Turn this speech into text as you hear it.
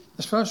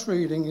This first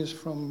reading is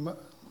from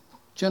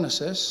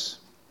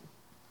Genesis,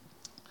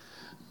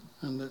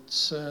 and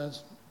it's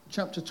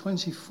chapter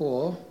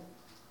 24,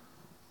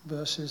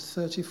 verses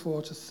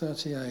 34 to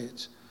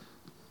 38.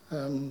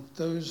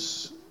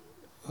 Those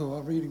who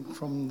are reading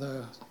from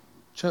the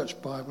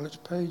Church Bible, it's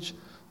page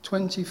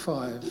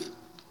 25,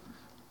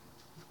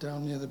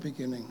 down near the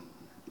beginning.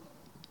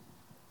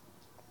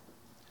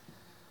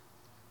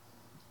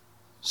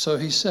 So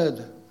he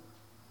said,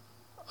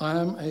 I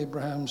am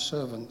Abraham's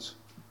servant.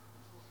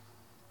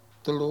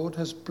 The Lord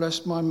has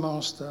blessed my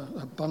master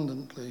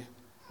abundantly,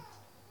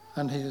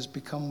 and he has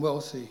become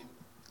wealthy.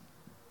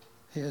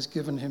 He has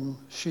given him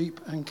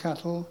sheep and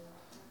cattle,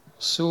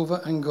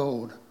 silver and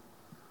gold,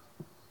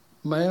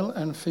 male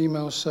and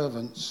female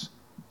servants,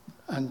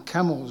 and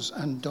camels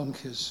and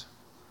donkeys.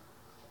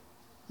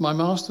 My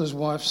master's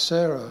wife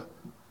Sarah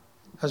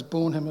has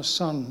borne him a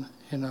son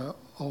in her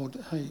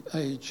old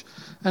age,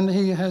 and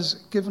he has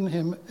given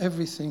him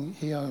everything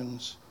he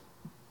owns.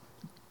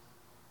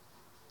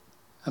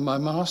 And my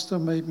master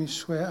made me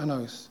swear an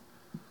oath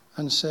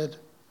and said,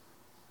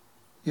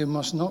 you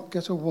must not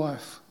get a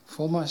wife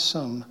for my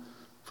son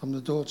from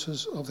the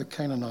daughters of the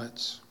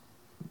Canaanites,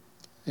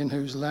 in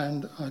whose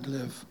land I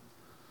live.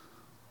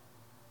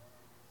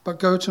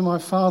 But go to my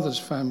father's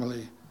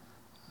family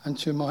and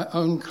to my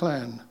own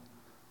clan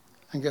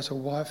and get a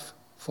wife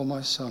for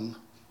my son.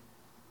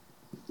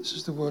 This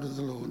is the word of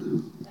the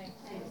Lord.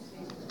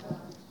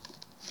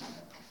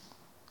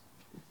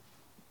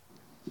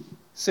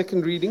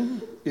 Second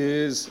reading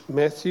is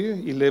Matthew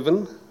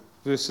 11,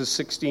 verses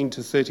 16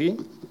 to 30.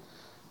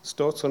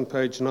 Starts on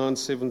page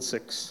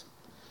 976.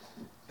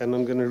 And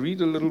I'm going to read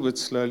a little bit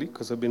slowly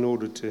because I've been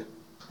ordered to.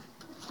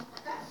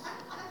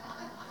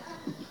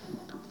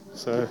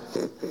 So,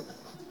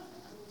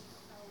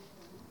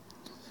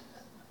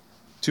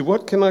 to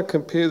what can I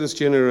compare this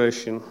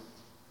generation?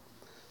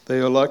 They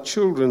are like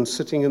children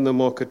sitting in the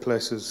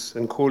marketplaces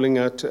and calling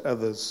out to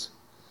others.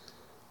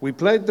 We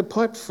played the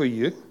pipe for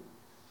you,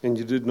 and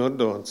you did not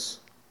dance.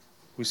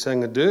 We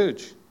sang a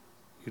dirge,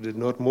 you did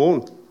not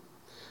mourn.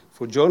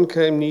 For John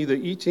came neither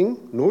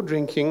eating nor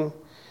drinking,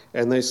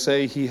 and they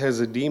say he has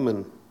a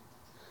demon.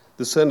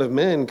 The Son of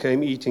Man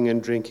came eating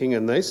and drinking,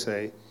 and they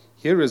say,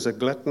 here is a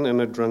glutton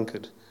and a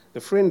drunkard, a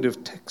friend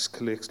of tax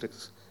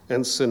collectors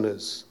and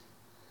sinners.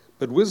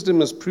 But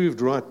wisdom is proved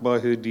right by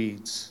her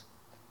deeds.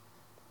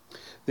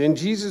 Then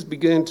Jesus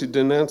began to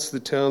denounce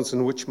the towns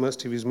in which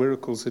most of his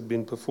miracles had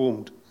been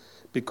performed,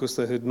 because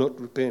they had not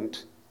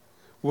repented.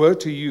 Woe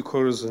to you,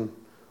 Chorazin!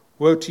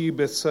 Woe to you,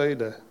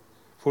 Bethsaida!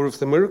 For if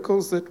the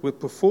miracles that were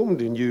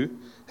performed in you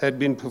had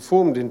been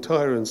performed in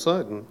Tyre and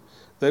Sidon,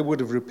 they would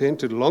have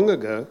repented long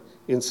ago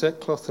in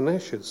sackcloth and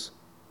ashes.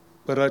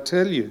 But I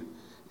tell you,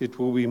 it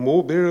will be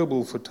more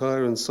bearable for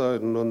Tyre and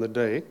Sidon on the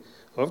day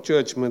of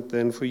judgment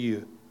than for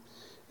you.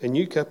 And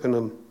you,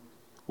 Capernaum,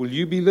 will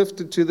you be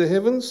lifted to the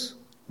heavens?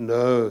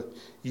 No,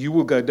 you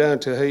will go down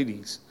to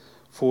Hades.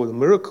 For the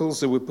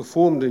miracles that were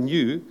performed in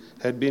you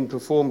had been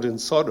performed in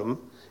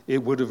Sodom,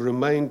 it would have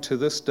remained to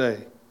this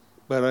day.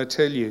 But I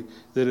tell you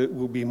that it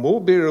will be more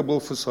bearable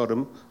for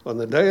Sodom on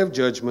the day of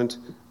judgment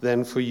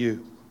than for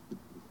you.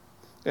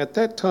 At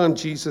that time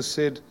Jesus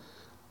said,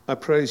 I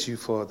praise you,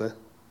 Father,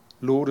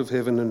 Lord of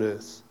heaven and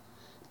earth,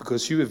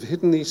 because you have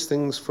hidden these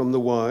things from the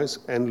wise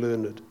and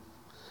learned,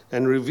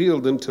 and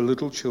revealed them to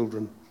little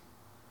children.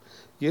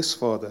 Yes,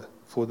 Father,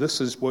 for this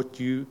is what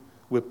you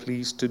were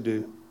pleased to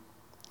do.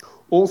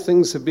 All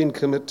things have been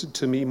committed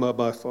to me by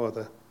my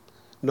Father.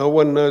 No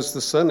one knows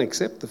the Son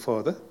except the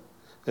Father,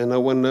 and no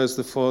one knows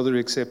the Father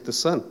except the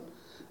Son,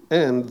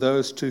 and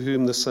those to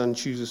whom the Son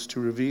chooses to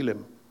reveal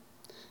him.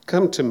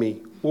 Come to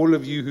me, all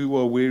of you who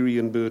are weary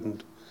and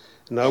burdened,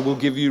 and I will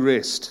give you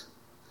rest.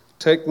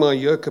 Take my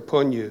yoke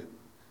upon you,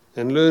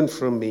 and learn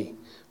from me,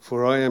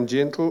 for I am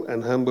gentle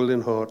and humble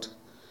in heart,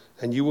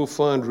 and you will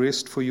find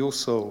rest for your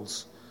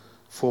souls.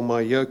 For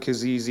my yoke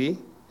is easy,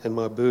 and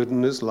my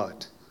burden is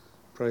light.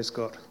 Praise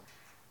God.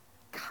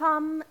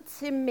 Come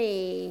to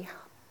me,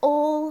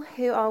 all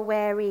who are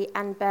weary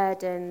and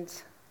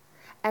burdened,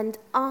 and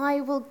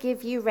I will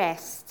give you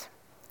rest.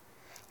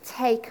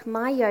 Take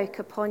my yoke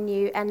upon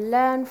you and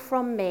learn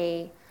from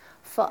me,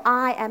 for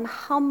I am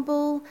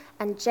humble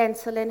and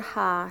gentle in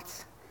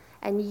heart,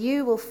 and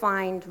you will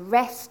find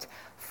rest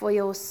for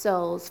your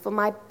souls. For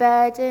my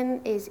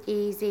burden is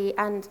easy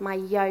and my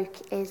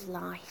yoke is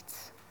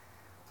light.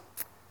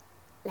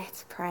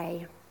 Let's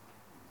pray.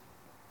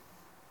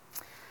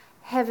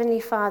 Heavenly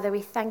Father, we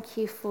thank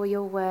you for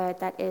your word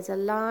that is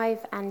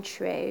alive and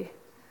true.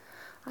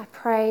 I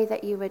pray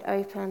that you would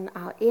open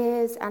our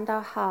ears and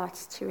our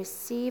hearts to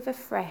receive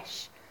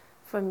afresh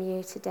from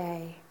you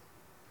today.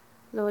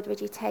 Lord, would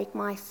you take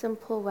my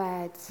simple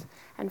words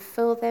and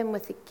fill them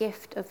with the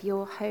gift of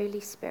your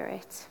Holy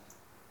Spirit?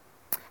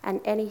 And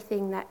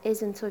anything that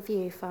isn't of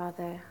you,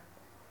 Father,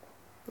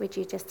 would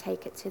you just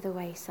take it to the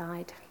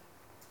wayside?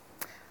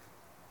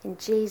 In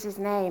Jesus'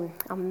 name,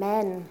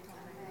 amen.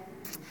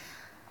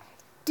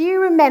 Do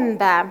you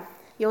remember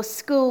your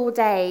school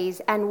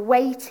days and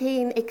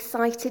waiting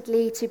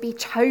excitedly to be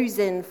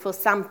chosen for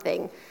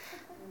something?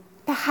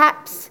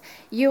 Perhaps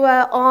you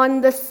are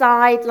on the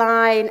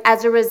sideline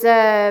as a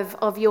reserve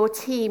of your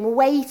team,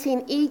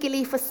 waiting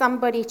eagerly for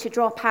somebody to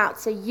drop out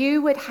so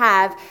you would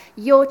have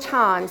your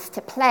chance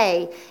to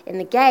play in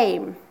the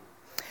game.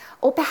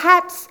 Or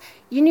perhaps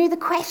you knew the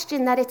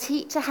question that a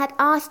teacher had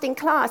asked in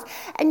class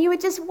and you were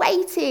just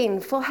waiting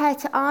for her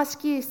to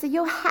ask you, so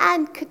your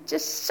hand could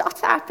just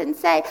shot up and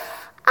say,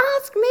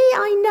 "Ask me,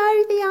 I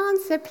know the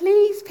answer,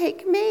 please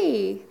pick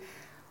me."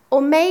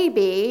 Or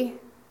maybe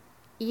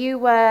you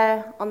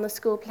were on the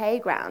school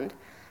playground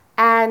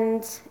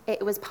and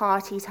it was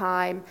party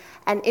time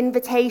and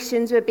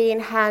invitations were being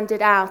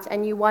handed out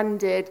and you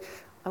wondered,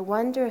 "I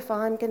wonder if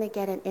I'm going to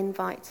get an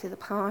invite to the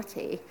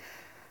party."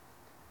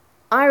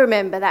 I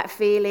remember that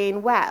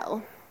feeling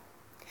well.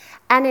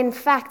 And in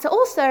fact, I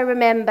also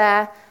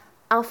remember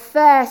our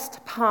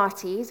first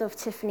parties of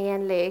Tiffany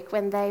and Luke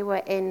when they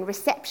were in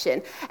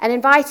reception and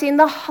inviting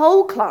the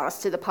whole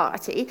class to the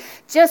party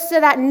just so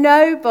that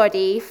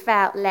nobody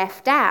felt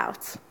left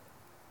out.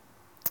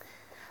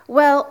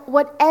 Well,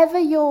 whatever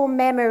your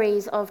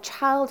memories of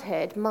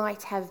childhood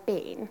might have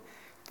been,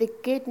 the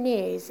good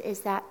news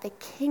is that the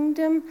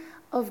kingdom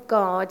of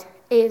God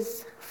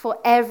is for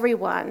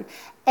everyone.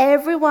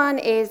 Everyone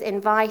is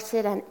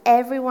invited and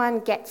everyone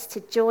gets to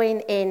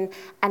join in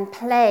and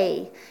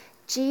play.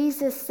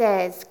 Jesus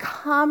says,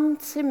 "Come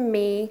to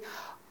me,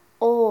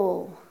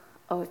 all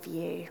of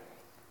you."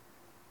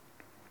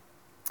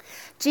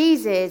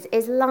 Jesus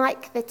is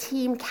like the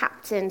team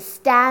captain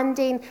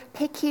standing,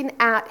 picking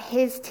out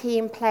his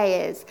team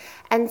players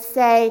and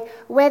say,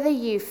 whether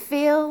you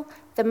feel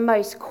the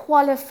most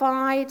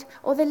qualified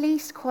or the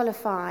least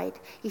qualified.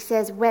 He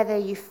says, whether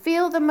you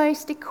feel the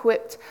most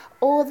equipped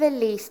or the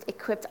least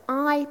equipped,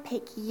 I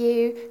pick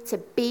you to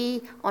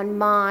be on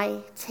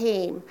my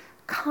team.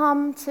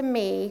 Come to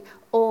me,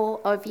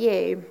 all of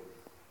you.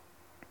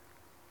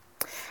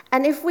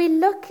 And if we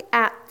look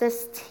at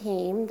this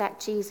team that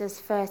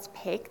Jesus first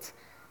picked,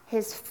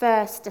 his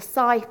first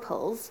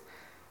disciples,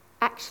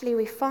 actually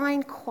we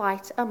find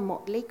quite a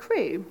motley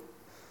crew.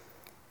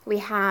 We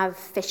have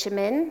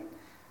fishermen,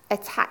 a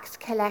tax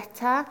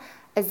collector,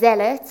 a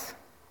zealot,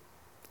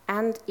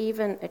 and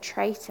even a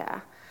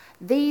traitor.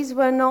 These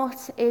were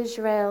not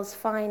Israel's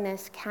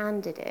finest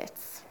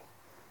candidates.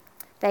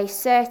 They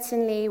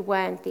certainly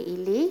weren't the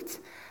elite,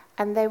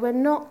 and they were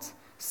not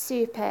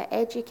super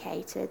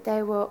educated.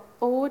 They were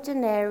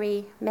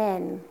ordinary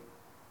men.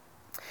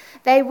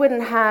 They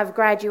wouldn't have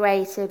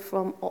graduated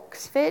from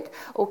Oxford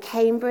or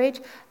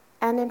Cambridge,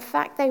 and in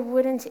fact, they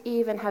wouldn't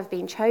even have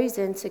been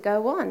chosen to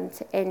go on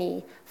to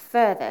any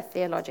further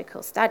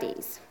theological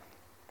studies.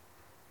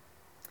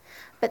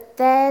 But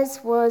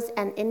theirs was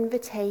an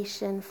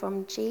invitation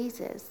from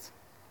Jesus.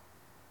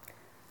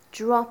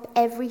 Drop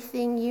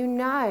everything you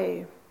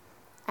know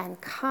and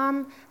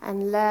come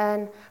and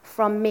learn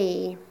from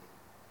me.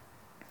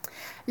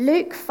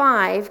 Luke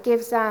 5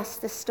 gives us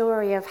the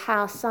story of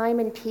how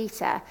Simon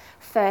Peter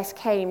first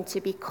came to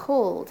be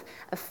called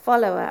a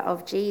follower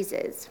of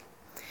Jesus.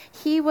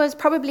 He was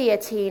probably a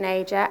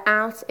teenager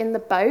out in the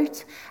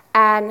boat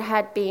and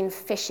had been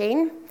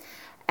fishing,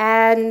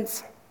 and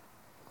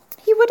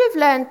he would have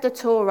learned the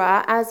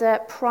Torah as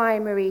a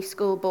primary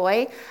school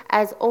boy,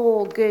 as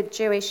all good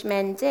Jewish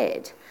men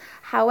did.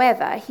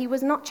 However, he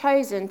was not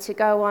chosen to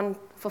go on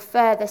for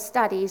further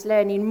studies,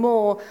 learning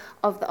more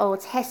of the Old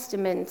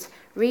Testament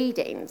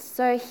readings.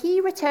 So he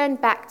returned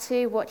back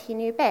to what he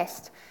knew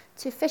best,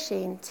 to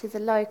fishing, to the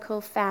local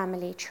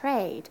family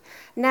trade.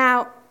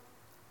 Now,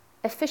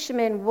 a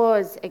fisherman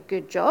was a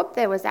good job.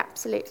 There was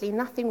absolutely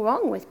nothing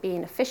wrong with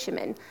being a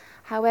fisherman.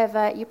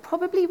 However, you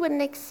probably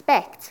wouldn't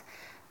expect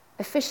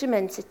a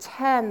fisherman to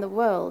turn the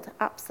world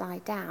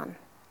upside down.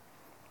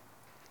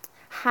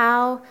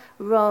 How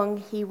wrong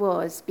he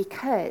was,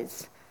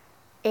 because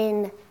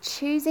in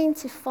choosing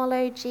to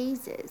follow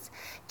Jesus,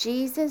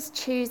 Jesus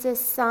chooses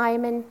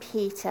Simon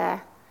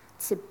Peter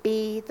to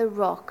be the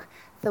rock,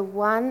 the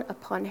one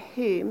upon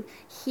whom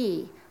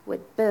he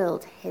would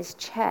build his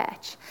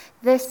church.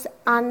 This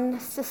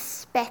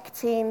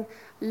unsuspecting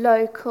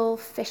local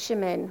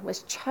fisherman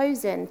was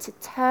chosen to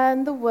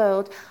turn the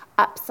world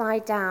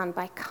upside down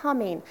by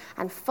coming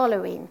and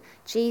following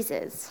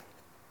Jesus.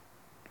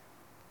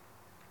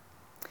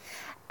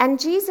 And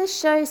Jesus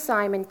shows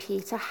Simon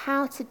Peter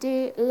how to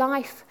do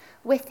life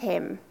with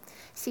him.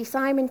 See,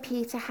 Simon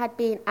Peter had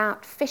been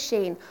out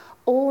fishing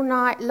all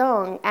night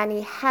long and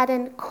he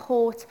hadn't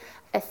caught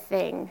a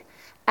thing.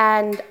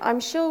 And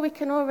I'm sure we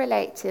can all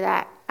relate to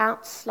that,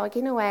 out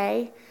slogging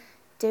away,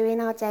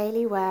 doing our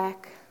daily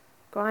work,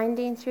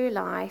 grinding through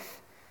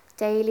life,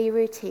 daily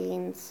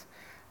routines,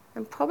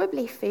 and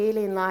probably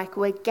feeling like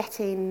we're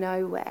getting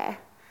nowhere.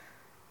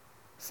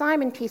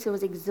 Simon Peter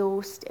was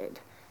exhausted.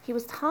 He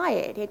was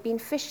tired. He had been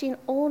fishing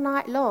all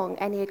night long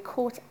and he had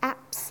caught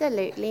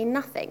absolutely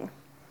nothing.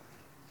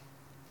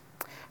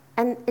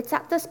 And it's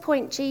at this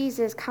point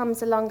Jesus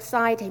comes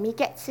alongside him. He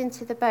gets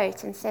into the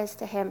boat and says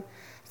to him,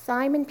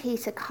 "Simon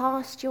Peter,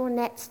 cast your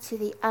nets to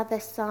the other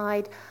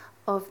side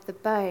of the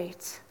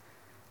boat."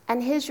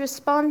 And his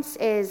response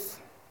is,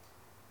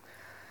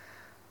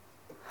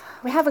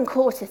 We haven't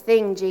caught a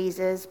thing,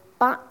 Jesus,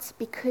 but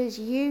because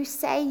you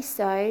say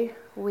so,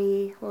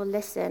 we will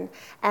listen.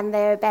 And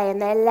they obey, and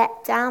they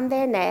let down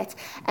their net,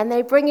 and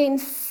they bring in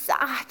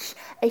such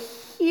a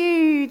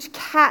huge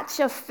catch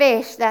of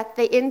fish that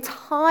the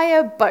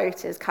entire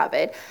boat is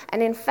covered.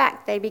 And in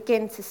fact, they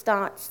begin to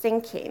start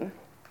sinking.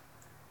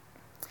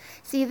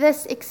 See,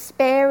 this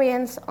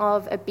experience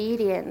of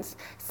obedience,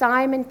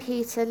 Simon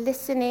Peter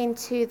listening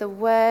to the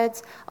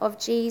words of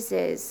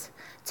Jesus,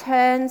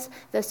 turns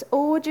this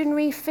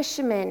ordinary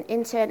fisherman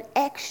into an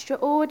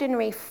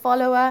extraordinary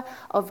follower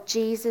of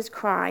Jesus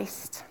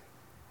Christ.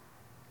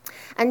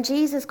 And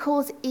Jesus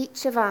calls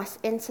each of us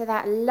into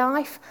that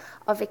life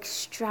of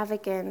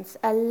extravagance,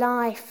 a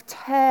life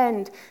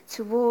turned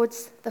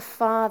towards the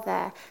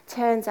Father,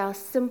 turns our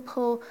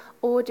simple,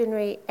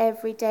 ordinary,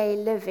 everyday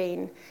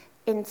living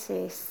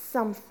into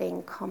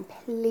something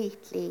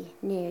completely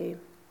new.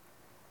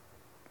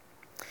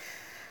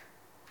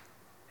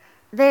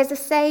 There's a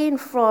saying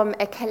from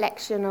a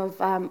collection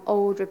of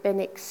old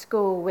rabbinic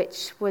school,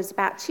 which was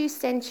about 2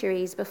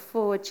 centuries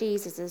before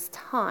Jesus'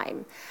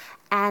 time,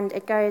 and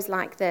it goes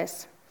like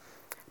this: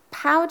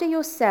 powder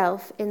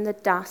yourself in the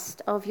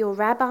dust of your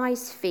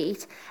rabbi's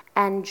feet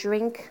and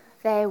drink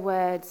their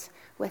words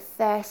with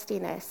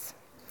thirstiness.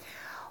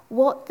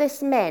 What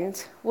this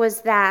meant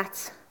was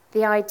that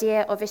the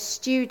idea of a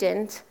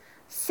student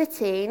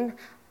sitting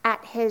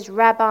at his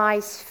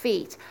rabbi's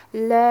feet,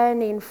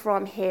 learning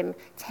from him,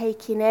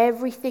 taking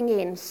everything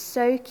in,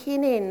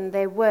 soaking in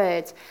their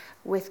words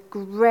with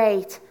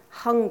great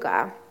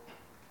hunger.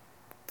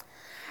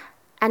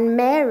 And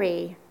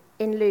Mary,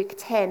 in Luke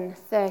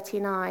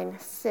 10:39,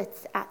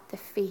 sits at the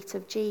feet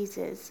of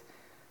Jesus,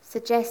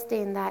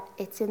 suggesting that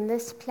it's in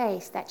this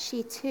place that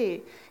she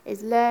too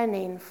is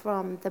learning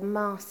from the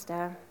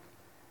Master.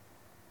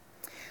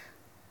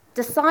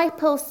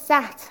 Disciples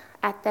sat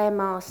at their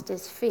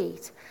Master's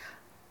feet,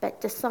 but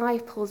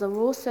disciples are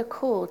also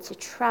called to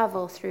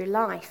travel through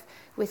life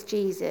with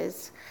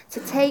Jesus,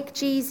 to take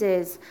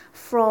Jesus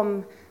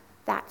from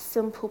that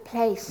simple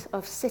place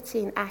of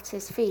sitting at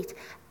his feet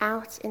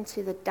out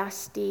into the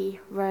dusty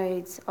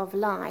roads of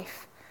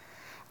life.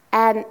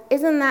 And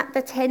isn't that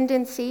the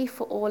tendency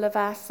for all of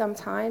us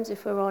sometimes,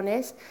 if we're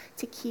honest,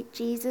 to keep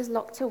Jesus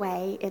locked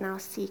away in our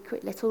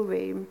secret little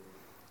room,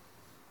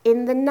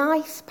 in the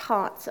nice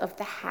parts of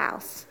the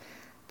house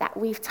that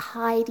we've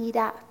tidied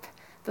up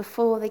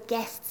before the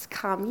guests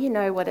come? You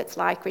know what it's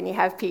like when you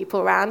have people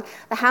around.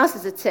 The house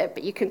is a tip,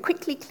 but you can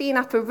quickly clean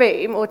up a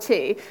room or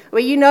two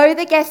where you know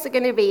the guests are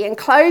going to be and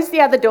close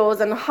the other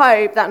doors and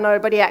hope that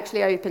nobody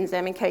actually opens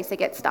them in case they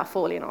get stuff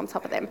falling on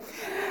top of them.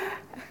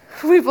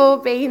 We've all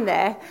been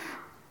there.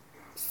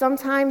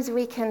 Sometimes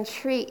we can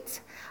treat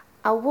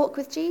our walk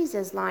with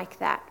Jesus like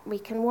that. We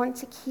can want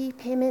to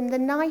keep him in the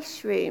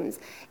nice rooms,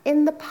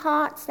 in the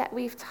parts that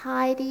we've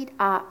tidied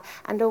up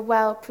and are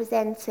well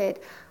presented.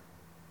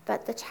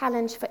 But the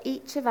challenge for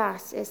each of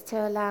us is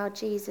to allow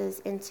Jesus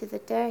into the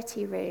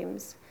dirty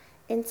rooms,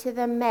 into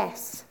the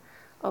mess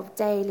of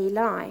daily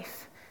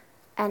life.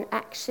 And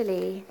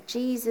actually,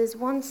 Jesus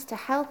wants to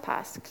help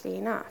us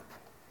clean up.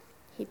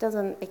 He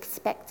doesn't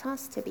expect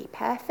us to be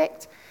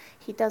perfect.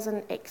 He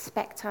doesn't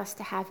expect us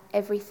to have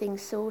everything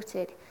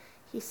sorted.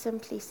 He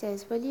simply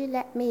says, will you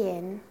let me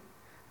in?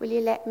 Will you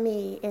let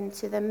me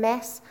into the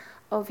mess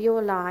of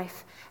your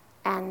life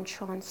and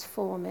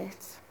transform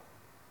it?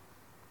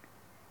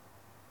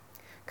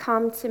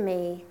 Come to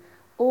me,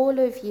 all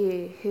of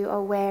you who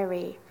are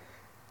weary,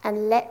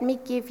 and let me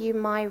give you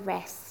my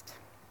rest.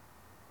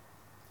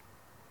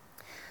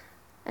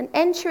 And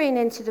entering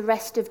into the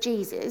rest of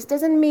Jesus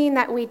doesn't mean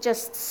that we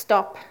just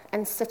stop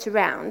and sit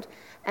around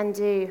and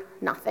do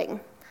nothing.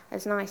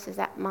 As nice as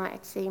that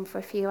might seem for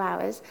a few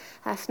hours,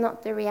 that's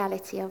not the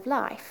reality of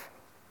life.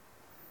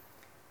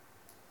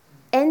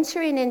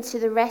 Entering into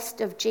the rest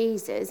of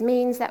Jesus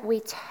means that we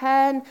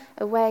turn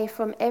away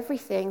from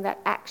everything that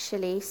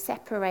actually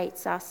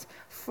separates us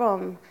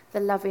from the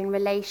loving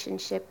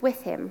relationship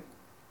with him.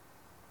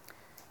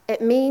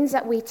 It means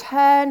that we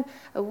turn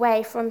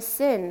away from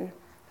sin,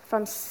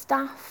 from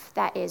stuff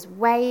that is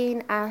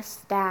weighing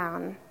us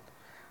down,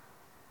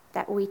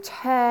 that we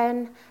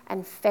turn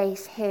and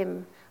face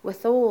him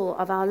with all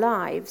of our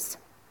lives.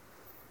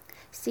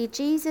 See,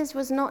 Jesus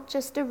was not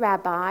just a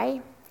rabbi.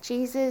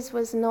 Jesus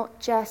was not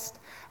just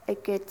a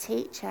good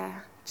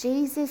teacher.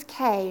 Jesus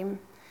came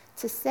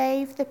to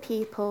save the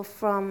people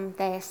from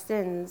their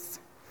sins.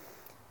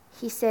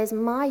 He says,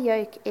 my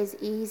yoke is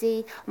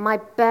easy, my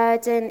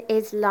burden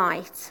is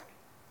light.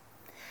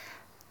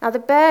 Now, the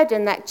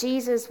burden that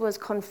Jesus was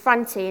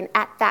confronting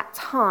at that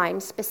time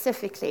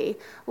specifically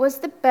was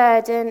the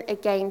burden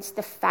against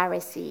the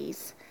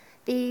Pharisees,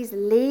 these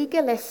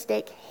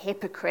legalistic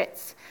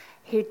hypocrites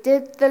who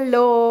did the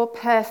law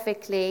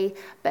perfectly,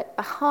 but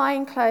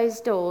behind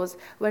closed doors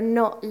were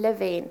not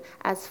living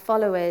as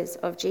followers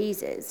of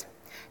Jesus.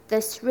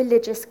 This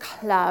religious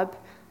club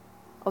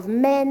of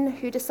men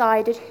who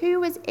decided who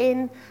was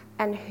in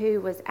and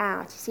who was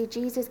out. You see,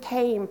 Jesus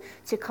came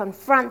to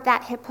confront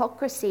that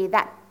hypocrisy,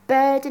 that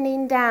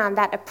burdening down,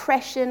 that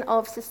oppression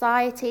of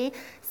society,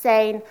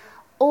 saying,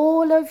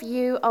 All of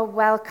you are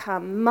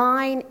welcome.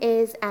 Mine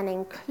is an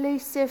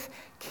inclusive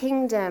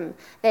kingdom.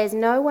 There's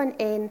no one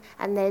in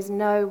and there's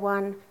no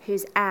one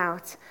who's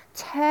out.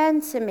 Turn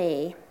to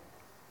me.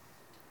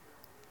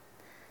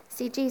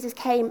 See, Jesus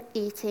came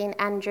eating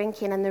and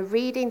drinking, and the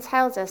reading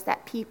tells us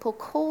that people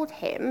called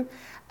him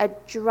a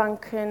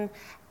drunken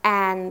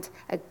and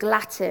a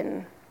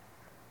glutton.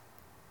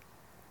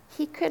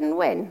 He couldn't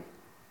win.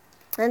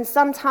 And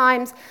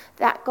sometimes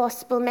that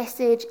gospel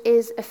message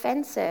is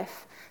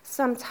offensive.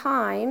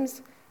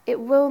 Sometimes it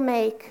will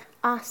make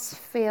us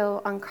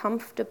feel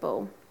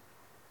uncomfortable.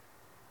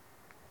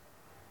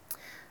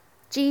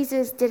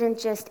 Jesus didn't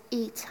just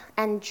eat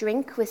and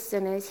drink with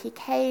sinners. He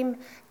came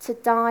to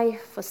die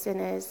for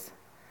sinners.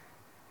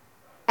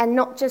 And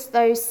not just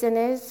those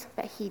sinners,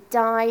 but he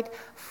died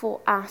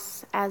for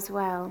us as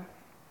well.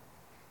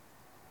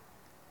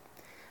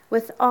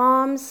 With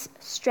arms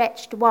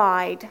stretched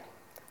wide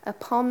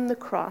upon the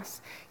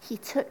cross, he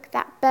took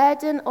that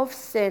burden of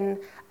sin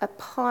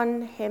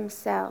upon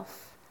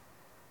himself.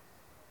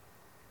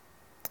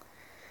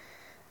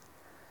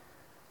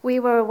 We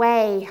were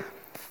away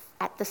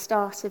at the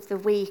start of the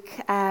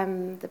week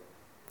in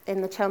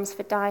the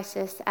Chelmsford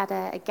Diocese at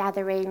a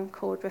gathering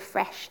called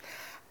Refresh,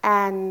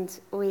 and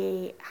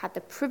we had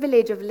the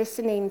privilege of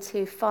listening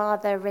to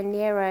Father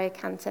Raniero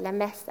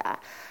Cantalamessa.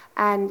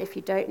 And if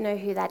you don't know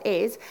who that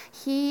is,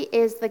 he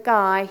is the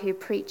guy who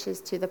preaches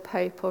to the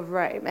Pope of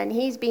Rome. And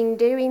he's been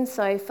doing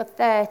so for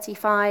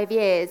 35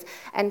 years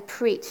and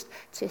preached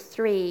to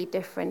 3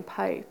 different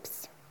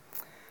popes.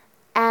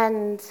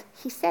 And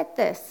he said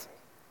this: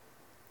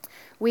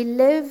 we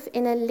live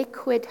in a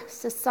liquid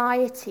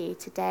society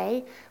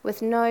today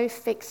with no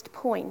fixed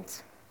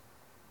point.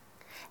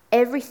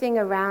 Everything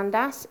around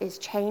us is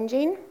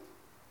changing.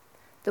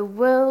 The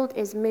world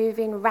is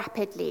moving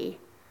rapidly.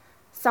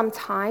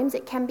 Sometimes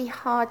it can be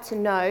hard to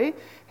know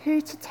who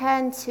to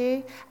turn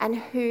to and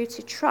who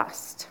to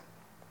trust.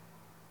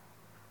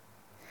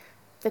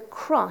 The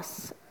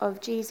cross of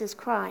Jesus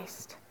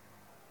Christ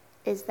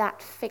is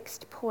that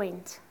fixed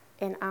point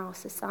in our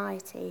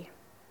society.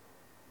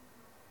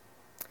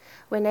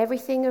 When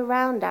everything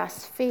around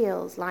us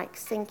feels like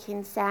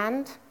sinking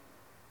sand,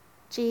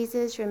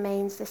 Jesus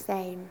remains the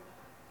same,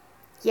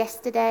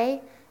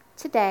 yesterday,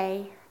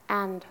 today,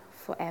 and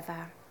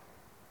forever.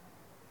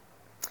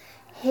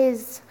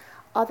 His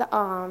are the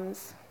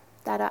arms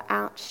that are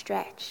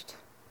outstretched,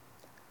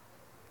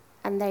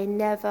 and they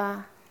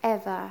never,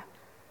 ever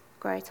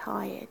grow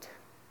tired.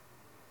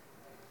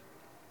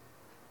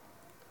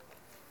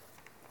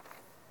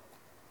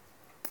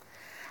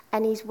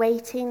 And he's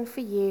waiting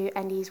for you,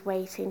 and he's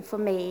waiting for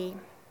me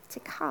to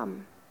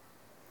come.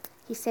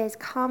 He says,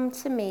 come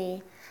to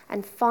me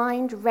and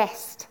find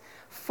rest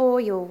for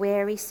your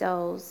weary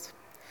souls.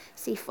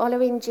 See,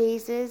 following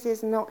Jesus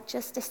is not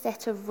just a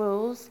set of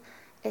rules.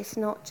 It's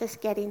not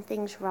just getting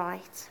things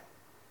right.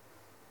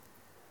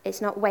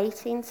 It's not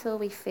waiting till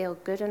we feel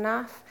good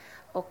enough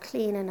or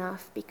clean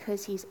enough,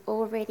 because he's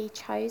already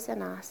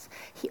chosen us.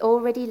 He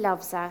already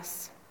loves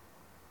us.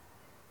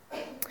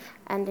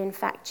 And in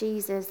fact,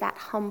 Jesus, that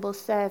humble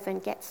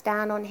servant, gets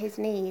down on his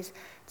knees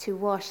to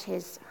wash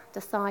his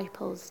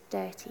disciples'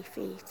 dirty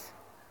feet.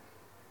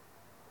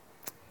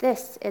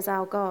 This is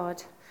our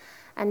God.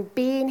 And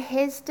being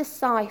his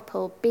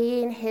disciple,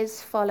 being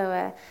his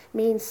follower,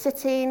 means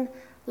sitting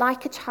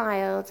like a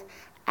child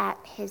at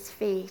his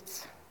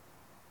feet.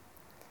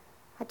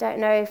 I don't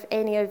know if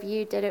any of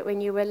you did it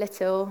when you were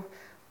little,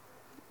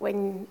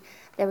 when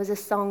there was a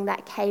song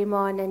that came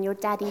on and your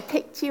daddy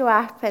picked you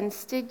up and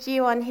stood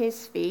you on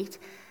his feet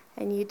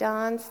and you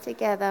danced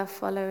together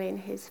following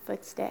his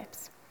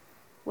footsteps.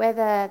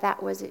 Whether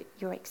that was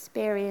your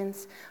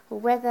experience or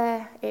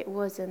whether it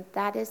wasn't,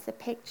 that is the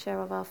picture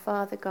of our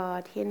Father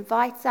God. He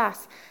invites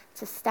us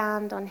to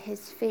stand on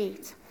his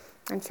feet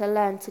and to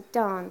learn to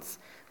dance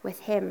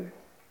with him.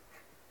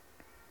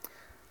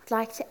 I'd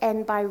like to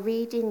end by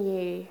reading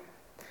you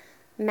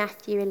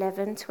Matthew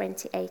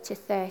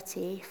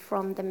 11:28-30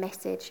 from the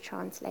Message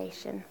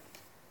translation.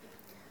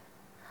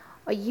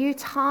 Are you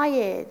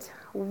tired,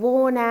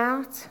 worn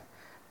out,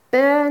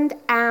 burned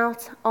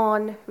out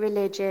on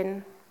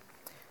religion?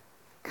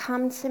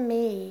 Come to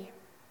me.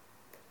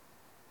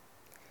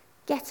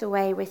 Get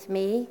away with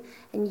me,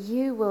 and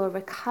you will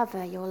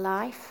recover your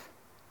life.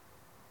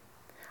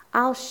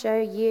 I'll show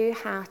you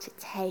how to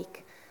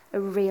take a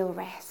real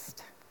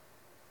rest.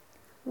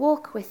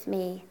 Walk with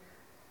me.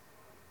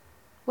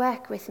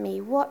 Work with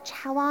me. Watch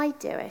how I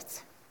do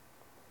it.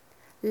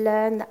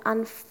 Learn the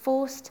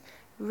unforced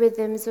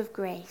rhythms of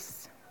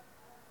grace.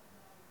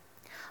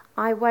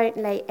 I won't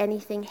lay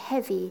anything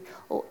heavy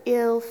or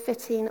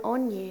ill-fitting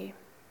on you.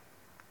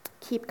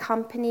 Keep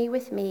company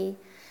with me,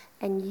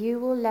 and you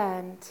will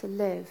learn to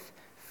live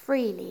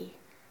freely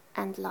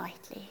and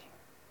lightly.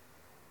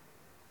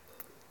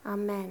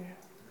 Amen.